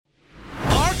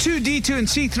R2-D2 and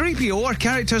C-3PO are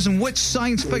characters in which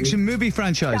science fiction movie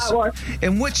franchise? Star Wars.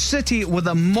 In which city were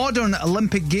the modern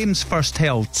Olympic Games first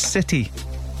held? City.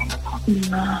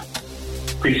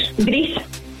 Greece.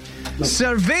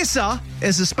 Cerveza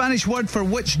is the Spanish word for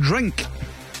which drink?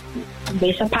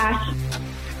 Visa pass.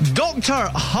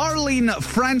 Dr. Harleen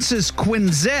Francis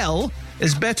Quinzel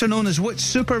is better known as which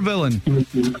supervillain?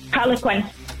 Harlequin.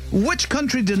 Which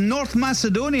country did North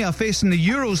Macedonia face in the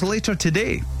Euros later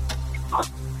today?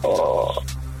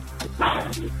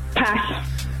 Pass.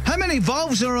 How many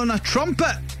valves are on a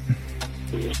trumpet?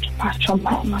 Pass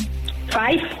trumpet, man.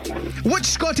 5. Which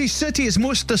Scottish city is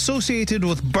most associated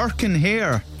with Birkin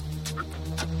hair?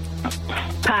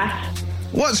 Pass.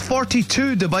 What's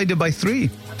 42 divided by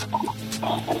 3?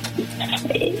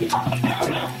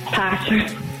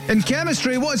 Pass. In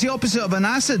chemistry, what is the opposite of an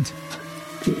acid?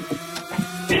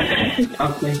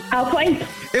 Alpine.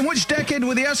 In which decade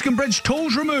were the Erskine Bridge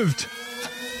tolls removed?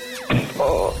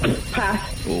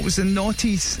 Pass. What was the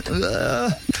noughties?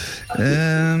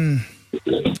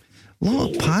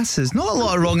 Lot of passes. Not a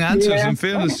lot of wrong answers, in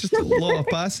fairness. Just a lot of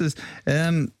passes.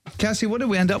 Cassie, what did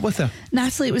we end up with there?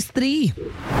 Natalie, it was 3.